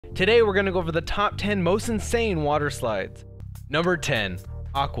Today we're going to go over the top 10 most insane water slides. Number 10.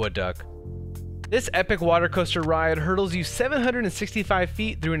 Aqueduct. This epic water coaster ride hurdles you 765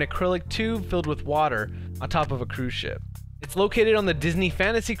 feet through an acrylic tube filled with water on top of a cruise ship. It's located on the Disney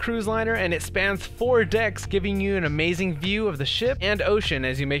Fantasy Cruise Liner and it spans 4 decks, giving you an amazing view of the ship and ocean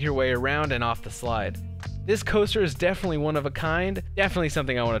as you make your way around and off the slide. This coaster is definitely one of a kind, definitely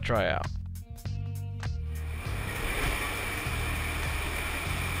something I want to try out.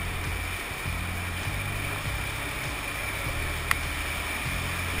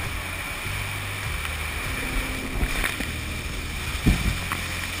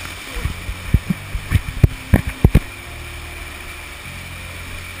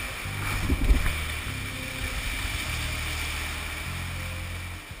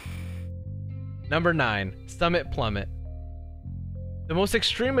 Number 9. Summit Plummet. The most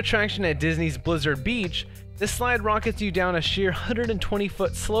extreme attraction at Disney's Blizzard Beach, this slide rockets you down a sheer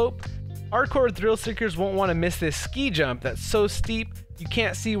 120-foot slope. Hardcore thrill seekers won't want to miss this ski jump that's so steep you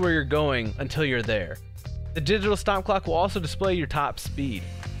can't see where you're going until you're there. The digital stop clock will also display your top speed.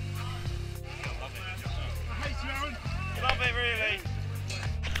 Love it, really.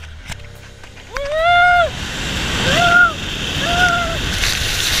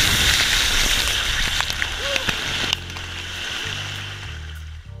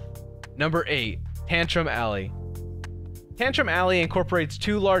 Number 8. Tantrum Alley. Tantrum Alley incorporates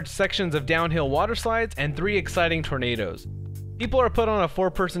 2 large sections of downhill water slides and 3 exciting tornadoes. People are put on a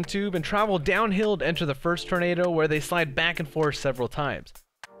 4-person tube and travel downhill to enter the first tornado, where they slide back and forth several times,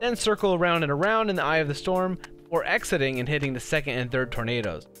 then circle around and around in the eye of the storm before exiting and hitting the second and third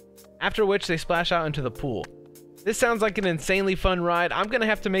tornadoes, after which they splash out into the pool. This sounds like an insanely fun ride. I'm gonna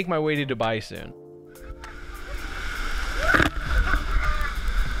have to make my way to Dubai soon.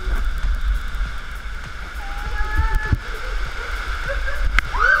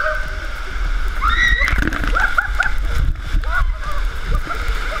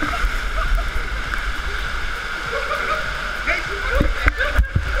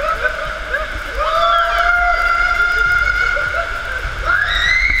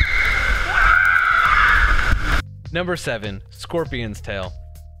 Number 7. Scorpion's Tail.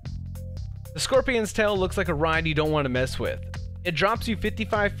 The Scorpion's Tail looks like a ride you don't want to mess with. It drops you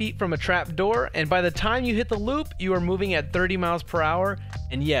 55 feet from a trap door, and by the time you hit the loop, you are moving at 30 miles per hour,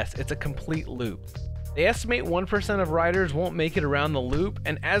 and yes, it's a complete loop. They estimate 1% of riders won't make it around the loop,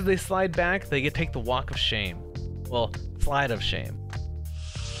 and as they slide back, they get to take the walk of shame. Well, slide of shame.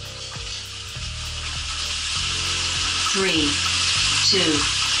 3, 2,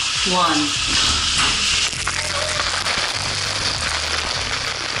 1.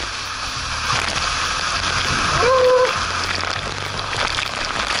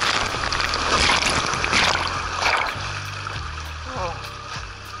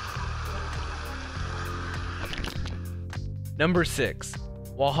 Number 6.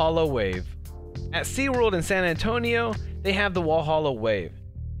 Walhalla Wave. At SeaWorld in San Antonio, they have the Walhalla Wave.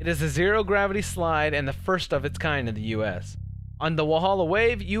 It is a zero-gravity slide and the first of its kind in the US. On the Walhalla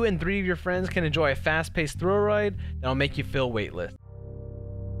Wave, you and 3 of your friends can enjoy a fast-paced thrill ride that'll make you feel weightless.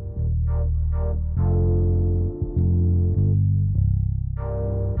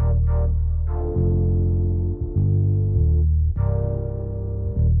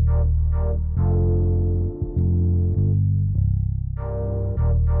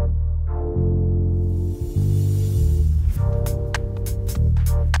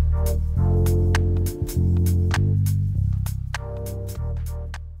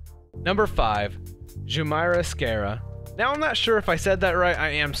 Number 5. Jumeirah Sceirah. Now I'm not sure if I said that right, I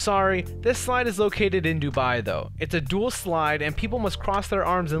am sorry. This slide is located in Dubai though. It's a dual slide and people must cross their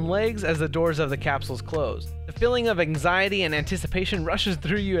arms and legs as the doors of the capsules close. The feeling of anxiety and anticipation rushes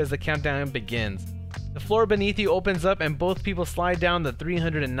through you as the countdown begins. The floor beneath you opens up and both people slide down the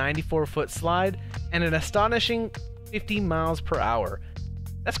 394-foot slide at an astonishing 50 miles per hour.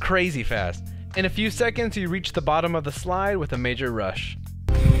 That's crazy fast. In a few seconds you reach the bottom of the slide with a major rush.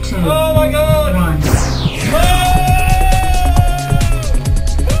 2, Oh my god! 1.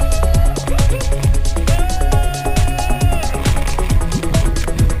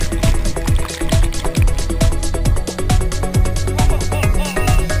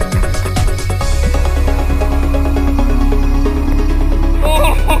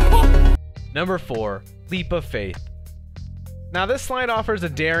 Number 4. Leap of Faith. Now this slide offers a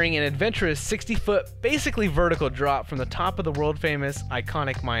daring and adventurous 60-foot, basically vertical drop from the top of the world-famous,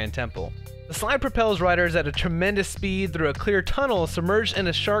 iconic Mayan temple. The slide propels riders at a tremendous speed through a clear tunnel submerged in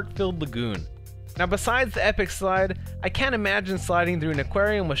a shark-filled lagoon. Now besides the epic slide, I can't imagine sliding through an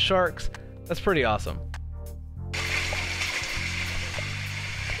aquarium with sharks. That's pretty awesome.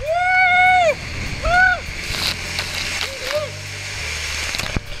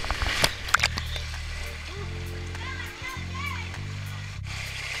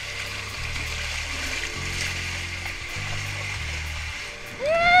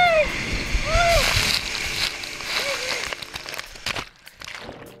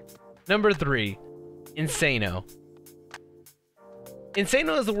 Number 3. Insano.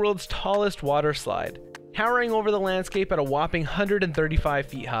 Insano is the world's tallest water slide, towering over the landscape at a whopping 135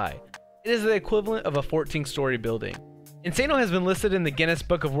 feet high. It is the equivalent of a 14-story building. Insano has been listed in the Guinness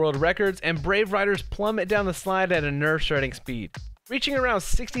Book of World Records, and brave riders plummet down the slide at a nerve-shredding speed, reaching around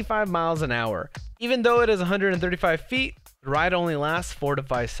 65 miles an hour. Even though it is 135 feet, the ride only lasts 4 to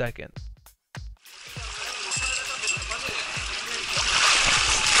 5 seconds.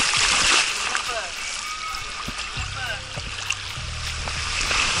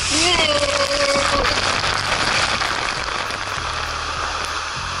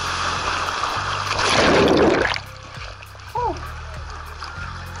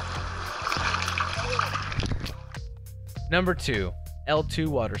 Number 2. L2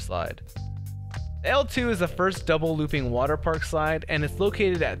 Waterslide. The L2 is the first double looping water park slide, and it's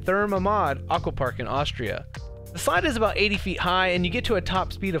located at Thermamod Aqua Park in Austria. The slide is about 80 feet high, and you get to a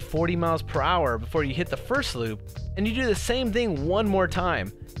top speed of 40 miles per hour before you hit the first loop, and you do the same thing one more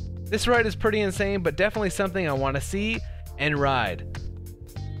time. This ride is pretty insane, but definitely something I want to see and ride.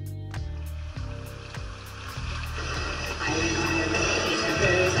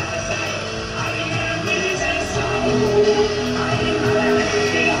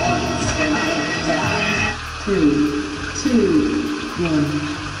 Three, two, one,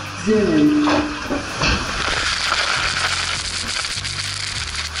 zero.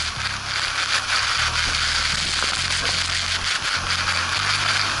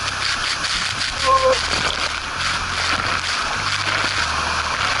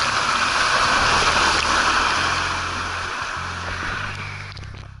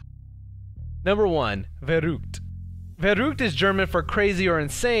 Number 1. Verruckt. Verruckt is German for crazy or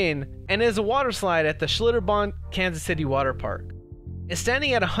insane, and is a water slide at the Schlitterbahn Kansas City Water Park. It's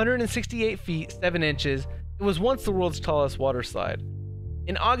standing at 168 feet 7 inches. It was once the world's tallest water slide.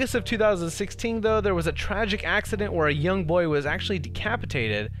 In August of 2016, though, there was a tragic accident where a young boy was actually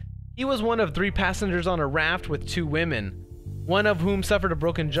decapitated. He was one of 3 passengers on a raft with 2 women, one of whom suffered a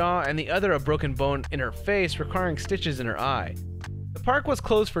broken jaw and the other a broken bone in her face, requiring stitches in her eye. The park was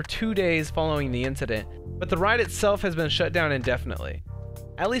closed for 2 days following the incident, but the ride itself has been shut down indefinitely,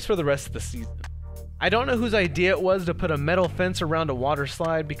 at least for the rest of the season. I don't know whose idea it was to put a metal fence around a water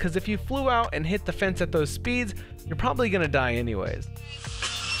slide, because if you flew out and hit the fence at those speeds, you're probably gonna die anyways.